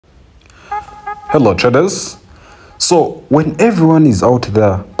Hello traders. So when everyone is out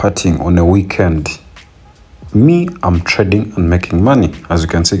there partying on a weekend, I'm trading and making money. As you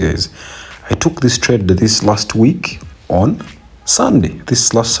can see, guys, I took this trade this last week on Sunday,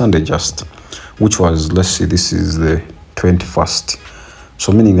 this last Sunday just, which was, let's see, this is the 21st,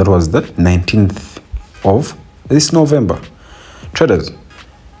 so meaning that was the 19th of this November. Traders,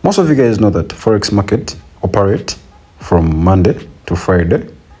 most of you guys know that forex market operate from Monday to Friday,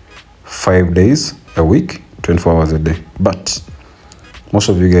 5 days a week, 24 hours a day. But most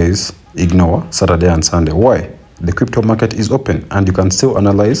of you guys ignore Saturday and Sunday. Why? The crypto market is open and you can still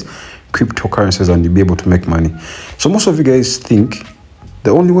analyze cryptocurrencies and you'll be able to make money. So most of you guys think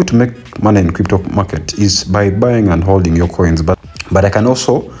the only way to make money in crypto market is by buying and holding your coins. But I can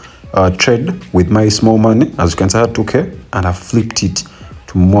also trade with my small money. As you can see, I had 2K and I flipped it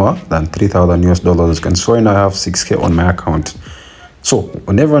to more than 3,000 US dollars. As you can see, right now I have 6K on my account. So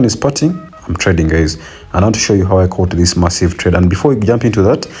when everyone is partying, I'm trading, guys. And I want to show you how I caught this massive trade. And before we jump into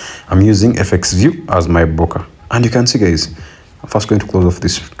that, I'm using FXView as my broker. And you can see, guys, I'm first going to close off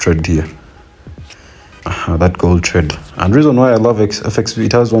this trade here. That gold trade. And the reason why I love FXView,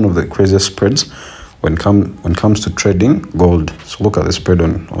 it has one of the craziest spreads when comes to trading gold. So look at the spread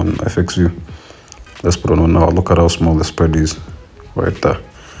on FXView. Let's put on now. Look at how small the spread is right there.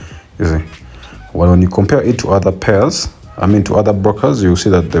 You see? Well, when you compare it to other pairs, to other brokers, you'll see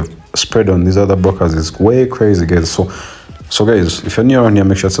that the spread on these other brokers is way crazy, guys. So guys, if you're new around here,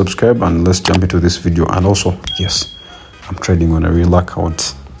 make sure to subscribe and let's jump into this video. And also, yes, I'm trading on a real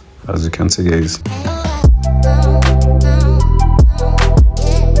account, as you can see, guys.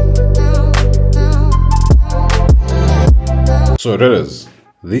 So traders,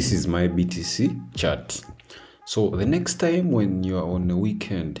 this is my BTC chart. So the next time when you're on a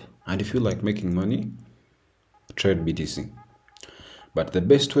weekend and you feel like making money, trade BTC. But the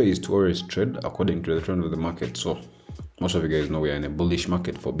best way is to always trade according to the trend of the market. So most of you guys know we are in a bullish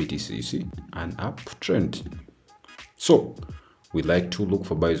market for BTC, you see, an uptrend. So we like to look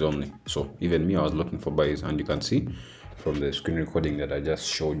for buys only. So even me, I was looking for buys, and you can see from the screen recording that I just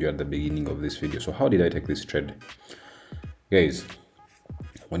showed you at the beginning of this video. So how did I take this trade? Guys,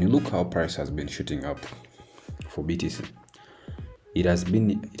 when you look how price has been shooting up for BTC, it has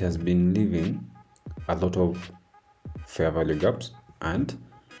been leaving a lot of fair value gaps and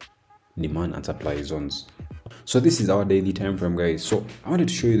demand and supply zones. So this is our daily time frame, guys. So I wanted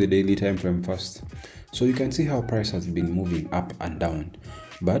to show you the daily time frame first. So you can see how price has been moving up and down,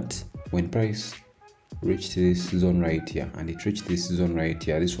 but when price reached this zone right here, and it reached this zone right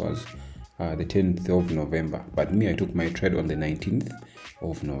here, this was the 10th of November, but me, I took my trade on the 19th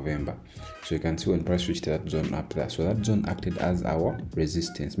of November. So you can see when price reached that zone up there, so that zone acted as our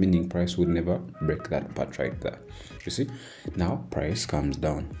resistance, meaning price would never break that part right there. You see, now price comes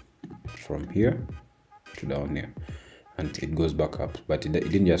down from here to down here and it goes back up, but it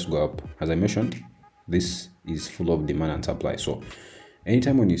didn't just go up. As I mentioned, this is full of demand and supply. So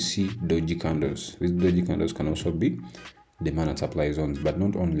anytime when you see doji candles, these doji candles can also be demand and supply zones. But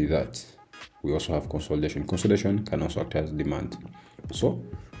not only that, we also have consolidation. Consolidation can also act as demand. So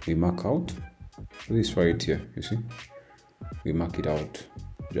we mark out this right here, you see, we mark it out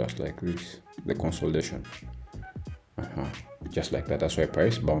just like this, the consolidation, just like that. That's why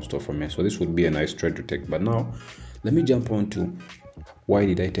price bounced off from here. So this would be a nice trade to take. But now let me jump on to why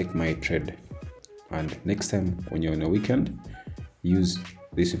did I take my trade. And next time when you're on a weekend, use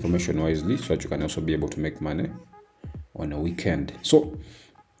this information wisely so that you can also be able to make money on a weekend. So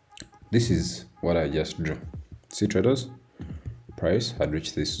this is what I just drew. See, traders, price had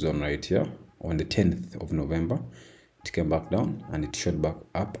reached this zone right here on the 10th of November. It came back down and it shot back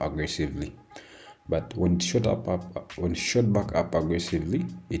up aggressively. But when it shot back up aggressively,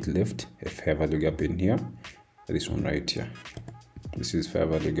 it left a fair value gap in here. This one right here. This is fair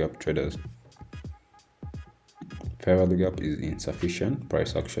value gap, traders. Fair value gap is insufficient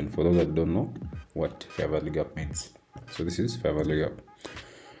price action. For those that don't know what fair value gap means, so this is fair value gap.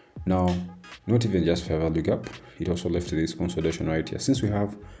 Now, not even just fair value gap, it also left this consolidation right here. Since we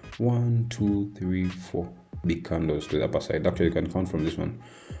have 1, 2, 3, 4 big candles to the upper side, actually you can count from this one,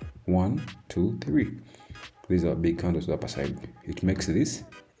 1, 2, 3. These are big candles to the upper side. It makes this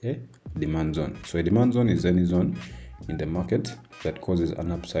a demand zone. So a demand zone is any zone in the market that causes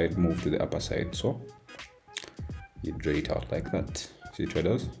an upside move to the upper side. So you draw it out like that. See,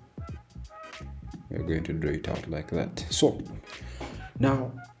 traders, we're going to draw it out like that. So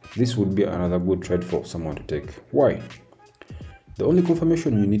now this would be another good trade for someone to take. Why? The only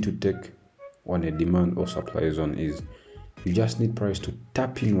confirmation you need to take on a demand or supply zone is you just need price to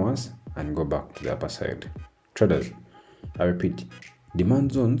tap in once and go back to the upper side. Traders, I repeat,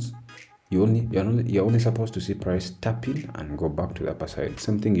 demand zones you're only supposed to see price tap in and go back to the upper side.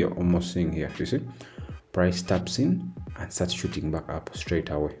 Same thing you're almost seeing here. You see, price taps in and starts shooting back up straight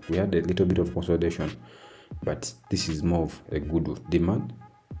away. We had a little bit of consolidation, but this is more of a good demand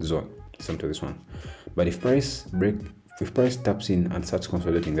zone, same to this one. But if price taps in and starts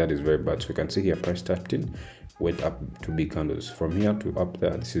consolidating, that is very bad. So you can see here, price tapped in, went up to big candles. From here to up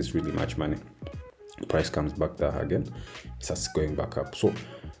there, this is really much money. Price comes back there again, starts going back up. So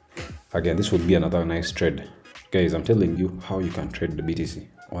again, this would be another nice trade, guys. I'm telling you how you can trade the BTC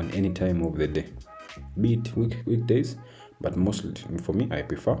on any time of the day, be it weekdays, but mostly for me, I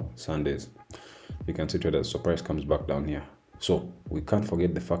prefer Sundays. You can see traders. So price comes back down here. So we can't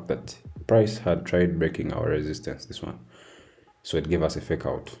forget the fact that price had tried breaking our resistance, this one. So it gave us a fake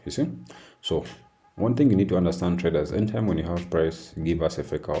out, you see. So one thing you need to understand, traders, anytime when you have price give us a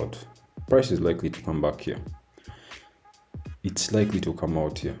fake out, price is likely to come back here. It's likely to come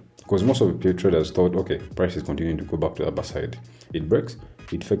out here, because most of the traders thought, okay, price is continuing to go back to the upper side. It breaks,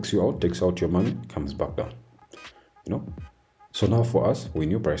 it fakes you out, takes out your money, comes back down, you know. So now for us, we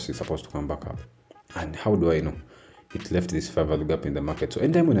knew price is supposed to come back up. And how do I know? It left this fair value gap in the market. So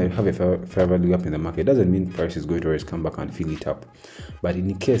anytime when I have a fair value gap in the market, it doesn't mean price is going to always come back and fill it up. But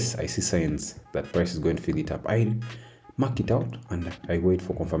in case I see signs that price is going to fill it up, I mark it out and I wait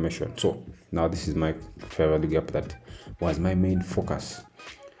for confirmation. So now this is my fair value gap that was my main focus.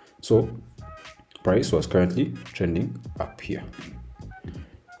 So price was currently trending up here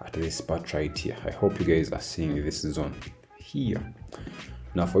at this spot right here. I hope you guys are seeing this zone here.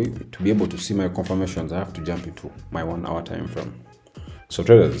 Now for you to be able to see my confirmations, I have to jump into my 1 hour time frame. So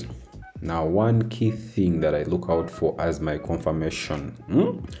traders, now one key thing that I look out for as my confirmation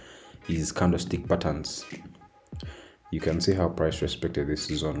is candlestick patterns. You can see how price respected this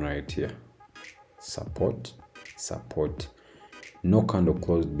zone right here. Support, support. No candle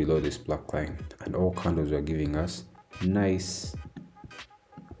closed below this black line, and all candles were giving us nice,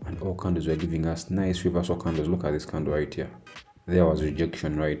 reversal candles. Look at this candle right here. There was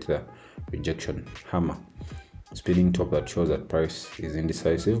rejection right there, rejection hammer, spinning top that shows that price is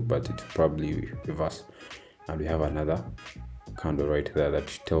indecisive, but it probably reverse. And we have another candle right there that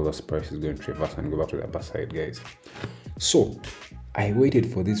tells us price is going to reverse and go back to the upper side, guys. So I waited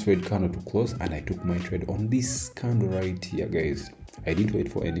for this red candle to close and I took my trade on this candle right here, guys. I didn't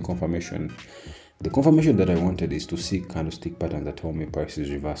wait for any confirmation. The confirmation that I wanted is to see candlestick patterns that tell me price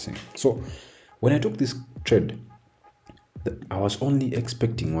is reversing. So when I took this trade, I was only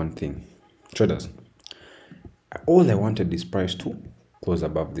expecting one thing, traders. All I wanted is price to close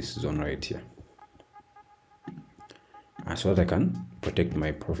above this zone right here, and so that I can protect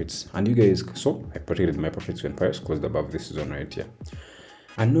my profits. And you guys, so I protected my profits when price closed above this zone right here.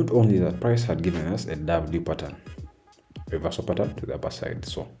 And not only that, price had given us a W pattern, reversal pattern to the upper side.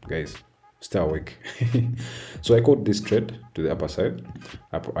 So guys, stay awake. So I caught this trade to the upper side.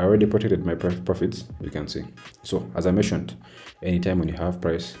 I already protected my profits, you can see. So as I mentioned, anytime when you have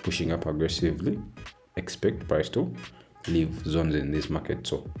price pushing up aggressively, expect price to leave zones in this market.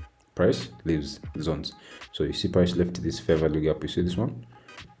 So price leaves zones. So you see price left this fair value gap. You see this one,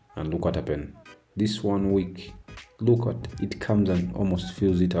 and look what happened this 1 week. Look at it, comes and almost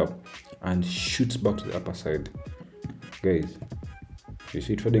fills it up and shoots back to the upper side, guys. You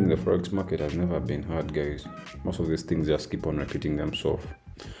see, trading the forex market has never been hard, guys. Most of these things just keep on repeating themselves.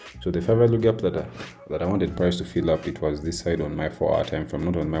 So the fair value gap that I wanted price to fill up, it was this side on my 4 hour time frame,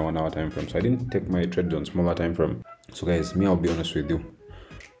 not on my 1 hour time frame. So I didn't take my trades on smaller time frame. So guys, me, I'll be honest with you,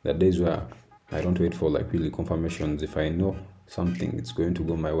 the days where I don't wait for like really confirmations. If I know something it's going to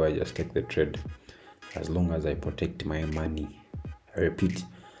go my way, I just take the trade, as long as I protect my money. I repeat,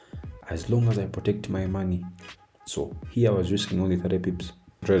 as long as I protect my money. So here I was risking only 30 pips.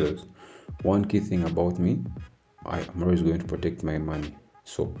 Traders, one key thing about me, I am always going to protect my money.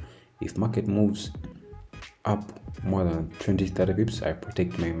 So if market moves up more than 20-30 pips, I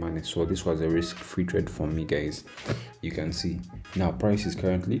protect my money. So this was a risk-free trade for me, guys. You can see now price is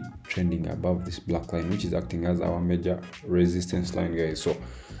currently trending above this black line, which is acting as our major resistance line, guys. So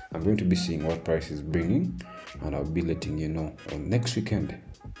I'm going to be seeing what price is bringing, and I'll be letting you know on next weekend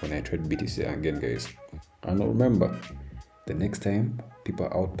when I trade BTC again, guys. And remember, the next time people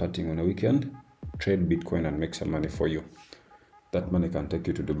are out partying on a weekend, trade Bitcoin and make some money for you. That money can take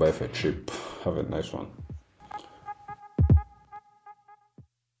you to Dubai for a trip. Have a nice one.